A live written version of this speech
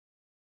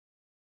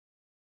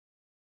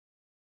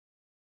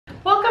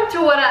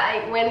to what I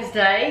ate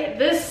Wednesday.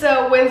 This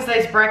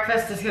Wednesday's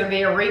breakfast is going to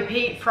be a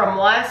repeat from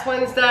last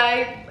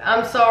Wednesday.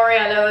 I'm sorry,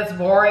 I know it's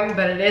boring,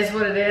 but it is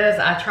what it is.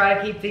 I try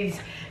to keep these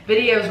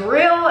videos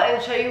real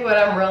and show you what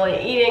I'm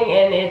really eating,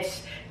 and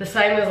it's the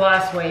same as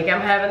last week.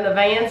 I'm having the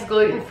Vans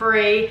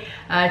gluten-free,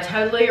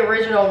 totally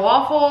original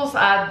waffles.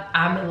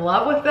 I'm in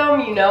love with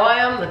them, you know I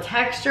am, the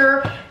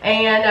texture.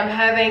 And I'm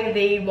having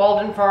the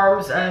Walden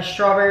Farms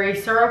strawberry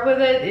syrup with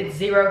it. It's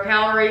 0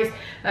 calories,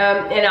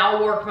 and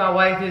I'll work my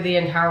way through the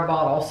entire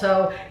bottle.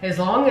 So as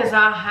long as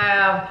I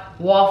have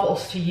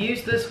waffles to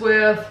use this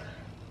with,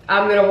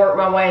 I'm gonna work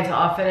my way until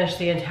I finish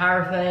the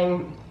entire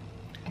thing,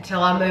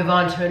 until I move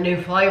on to a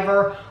new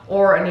flavor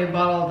or a new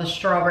bottle of the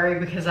strawberry,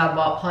 because I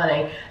bought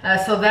plenty.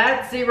 So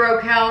that's 0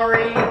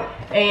 calorie.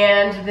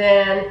 And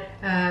then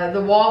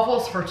the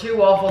waffles, for 2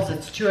 waffles,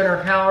 it's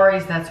 200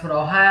 calories. That's what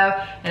I'll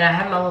have. And I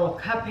have my little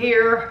cup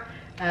here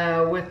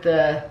with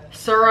the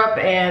syrup.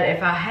 And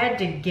if I had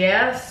to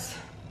guess,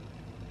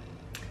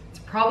 it's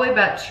probably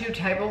about 2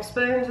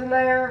 tablespoons in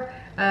there.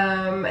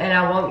 And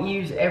I won't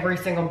use every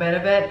single bit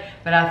of it,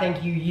 but I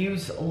think you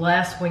use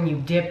less when you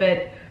dip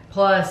it.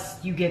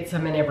 Plus, you get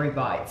some in every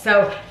bite.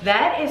 So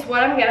that is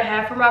what I'm gonna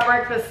have for my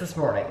breakfast this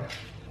morning.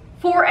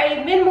 For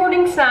a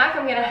mid-morning snack,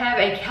 I'm gonna have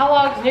a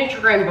Kellogg's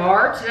Nutri-Grain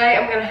bar. Today,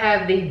 I'm gonna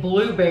have the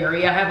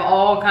blueberry. I have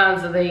all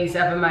kinds of these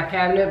up in my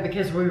cabinet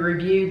because we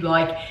reviewed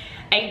like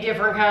 8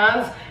 different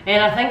kinds,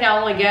 and I think I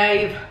only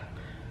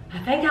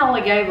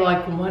gave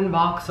like 1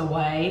 box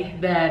away,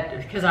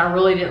 because I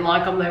really didn't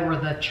like them. They were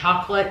the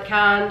chocolate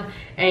kind,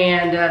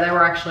 and they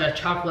were actually a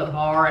chocolate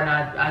bar, and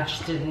I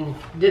just didn't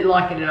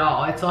like it at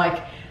all. It's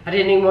like I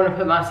didn't even want to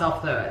put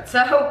myself through it.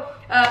 So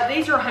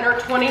these are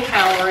 120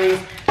 calories,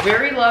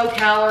 very low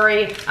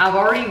calorie. I've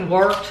already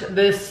worked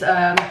this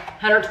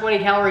 120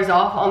 calories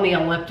off on the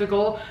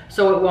elliptical,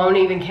 so it won't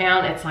even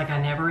count. It's like I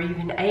never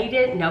even ate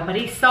it.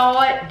 Nobody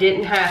saw it,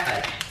 didn't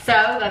happen. So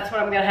that's what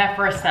I'm gonna have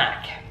for a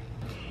snack.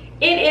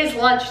 It is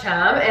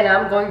lunchtime, and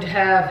I'm going to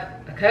have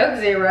a Coke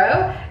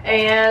Zero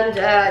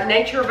and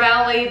Nature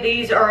Valley.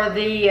 These are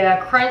the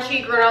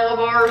crunchy granola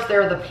bars.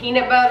 They're the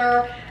peanut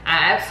butter.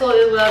 I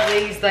absolutely love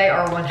these. They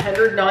are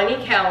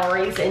 190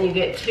 calories, and you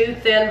get 2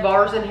 thin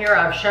bars in here.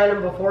 I've shown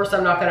them before, so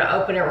I'm not going to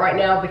open it right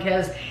now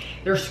because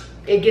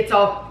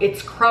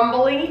it's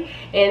crumbly,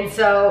 and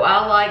so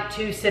I like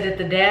to sit at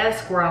the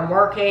desk where I'm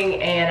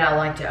working, and I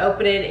like to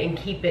open it and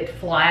keep it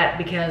flat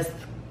because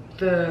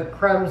the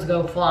crumbs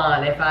go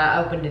flying if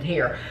I opened it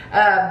here.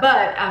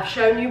 But I've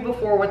shown you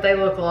before what they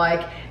look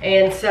like,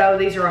 and so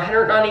these are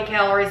 190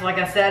 calories. Like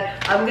I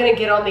said, I'm gonna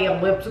get on the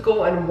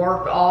elliptical and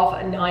work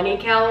off 90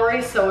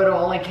 calories, so it'll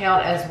only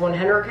count as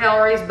 100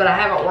 calories, but I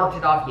haven't worked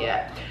it off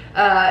yet.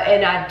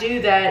 And I do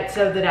that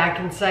so that I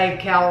can save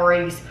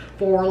calories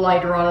for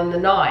later on in the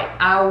night.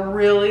 I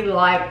really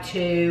like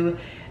to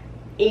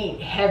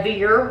eat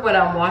heavier when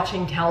I'm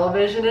watching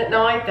television at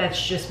night. That's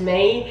just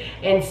me,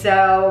 and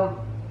so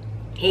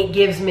it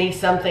gives me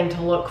something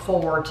to look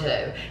forward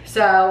to.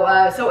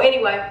 So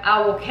anyway,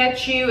 I will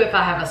catch you if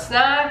I have a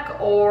snack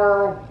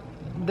or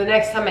the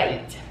next time I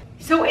eat.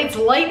 So it's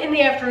late in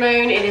the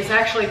afternoon. It is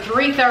actually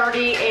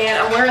 3:30, and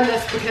I'm wearing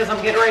this because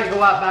I'm getting ready to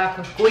go out back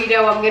with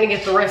Guido. I'm gonna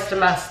get the rest of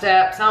my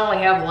steps. I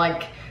only have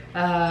like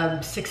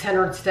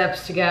 600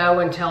 steps to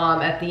go until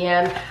I'm at the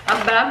end.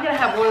 But I'm gonna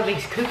have one of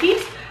these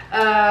cookies.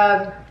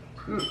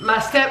 My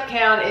step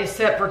count is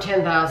set for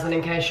 10,000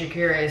 in case you're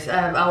curious.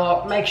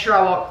 I'll make sure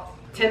I walk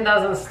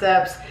 10,000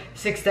 steps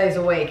 6 days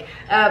a week.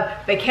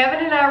 But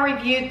Kevin and I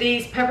reviewed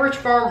these Pepperidge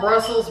Farm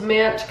Brussels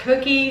mint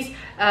cookies.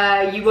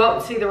 You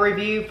won't see the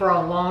review for a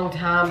long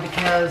time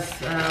because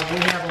we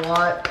have a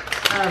lot.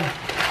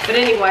 But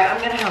anyway, I'm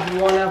gonna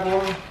have one of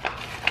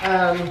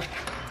them.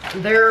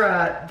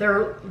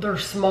 They're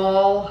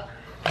small,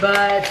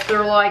 but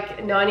they're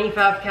like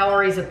 95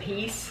 calories a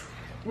piece.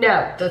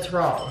 No, that's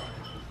wrong.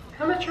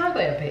 How much are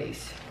they a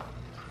piece?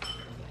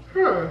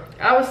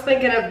 I was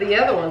thinking of the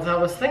other ones. I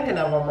was thinking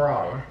of them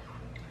wrong.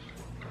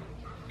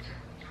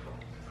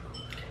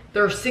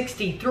 They're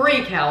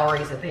 63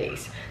 calories a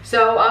piece.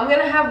 So I'm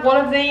gonna have one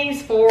of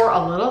these for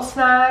a little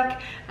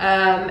snack,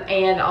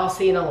 and I'll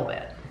see you in a little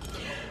bit.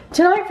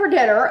 Tonight for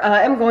dinner,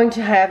 I'm going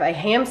to have a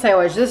ham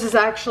sandwich. This is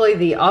actually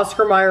the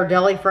Oscar Mayer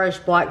Deli Fresh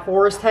Black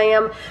Forest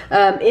ham.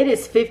 It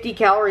is 50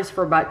 calories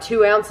for about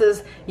 2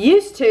 ounces. They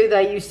used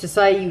to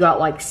say you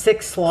got like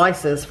 6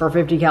 slices for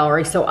 50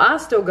 calories, so I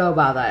still go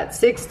by that.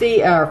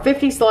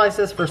 50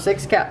 slices for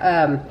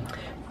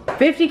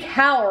 50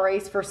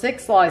 calories for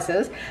 6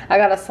 slices. I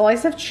got a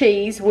slice of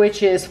cheese,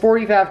 which is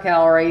 45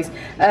 calories.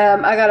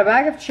 I got a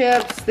bag of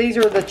chips. These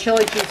are the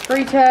chili cheese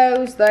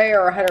Fritos. They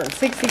are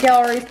 160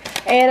 calories.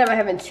 And I'm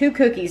having 2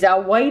 cookies. I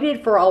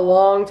waited for a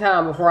long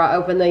time before I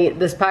opened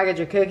this package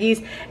of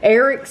cookies.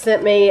 Eric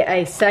sent me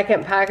a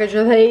second package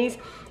of these,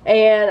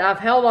 and I've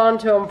held on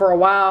to them for a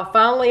while.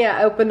 Finally,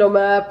 I opened them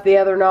up the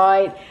other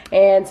night,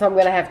 and so I'm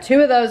going to have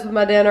 2 of those with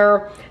my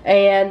dinner,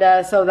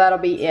 and so that'll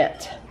be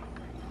it.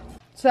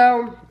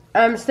 So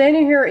I'm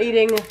standing here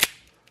eating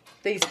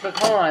these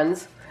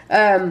pecans.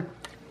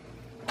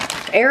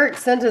 Eric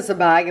sent us a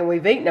bag and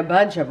we've eaten a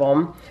bunch of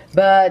them,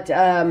 but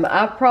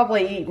I've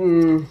probably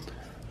eaten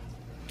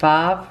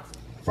 5.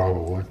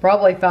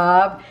 Probably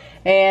 5.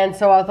 And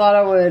so I thought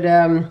I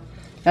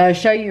would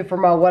show you for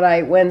my What I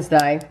Ate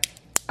Wednesday.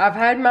 I've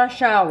had my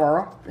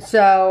shower,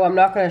 so I'm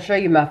not going to show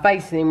you my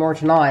face anymore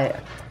tonight.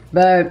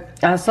 But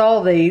I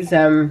saw these,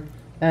 I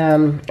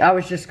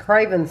was just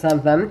craving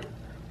something.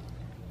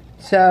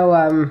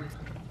 So,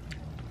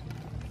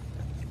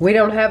 we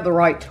don't have the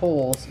right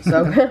tools.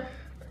 So,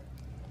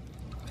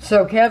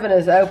 so Kevin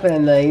is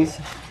opening these.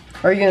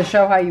 Are you going to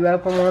show how you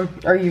open one?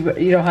 Or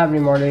you don't have any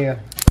more, do you?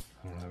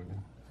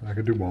 I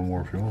could do one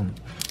more if you want.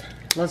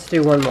 Let's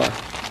do one more.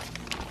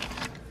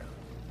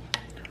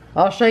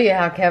 I'll show you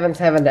how Kevin's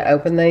having to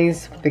open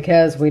these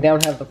because we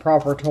don't have the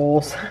proper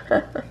tools.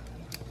 But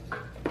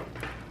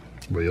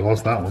you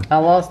lost that one. I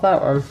lost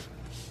that one.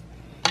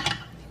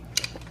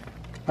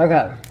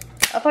 Okay.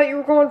 I thought you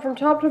were going from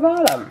top to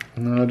bottom.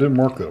 No, it didn't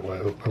work that way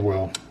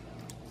well.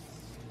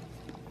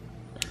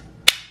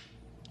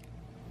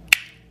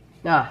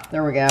 Ah,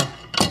 there we go.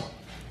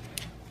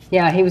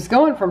 Yeah, he was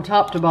going from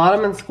top to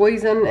bottom and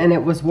squeezing, and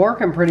it was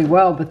working pretty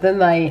well, but then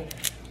they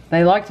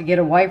like to get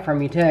away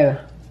from you too. Yeah.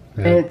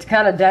 And it's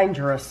kind of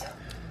dangerous.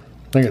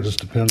 I think it just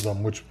depends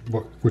on which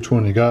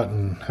one you got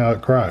and how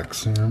it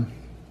cracks, you know?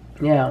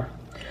 Yeah.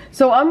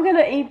 So I'm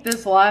gonna eat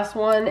this last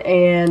one,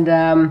 and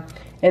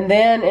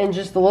then in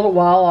just a little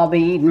while I'll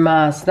be eating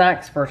my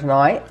snacks for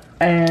tonight,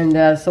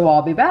 and so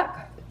I'll be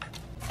back.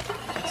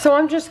 So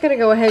I'm just gonna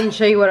go ahead and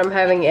show you what I'm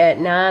having at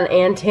 9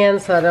 and 10,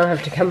 so I don't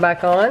have to come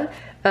back on.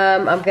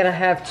 I'm gonna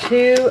have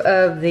 2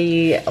 of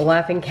the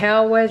Laughing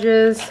Cow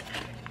wedges.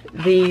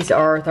 These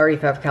are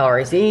 35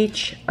 calories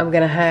each. I'm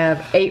gonna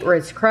have 8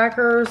 Ritz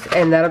crackers,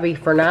 and that'll be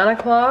for 9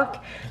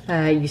 o'clock.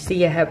 You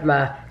see I have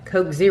my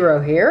Coke Zero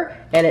here.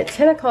 And at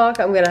 10 o'clock,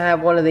 I'm gonna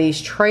have one of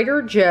these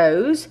Trader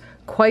Joe's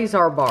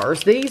Quasar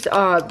bars. These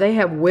they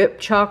have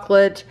whipped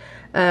chocolate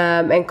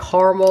and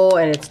caramel,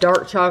 and it's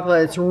dark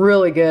chocolate. It's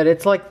really good.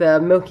 It's like the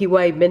Milky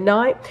Way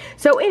Midnight.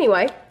 So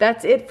anyway,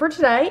 that's it for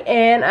today,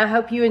 and I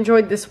hope you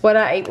enjoyed this What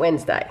I Ate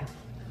Wednesday.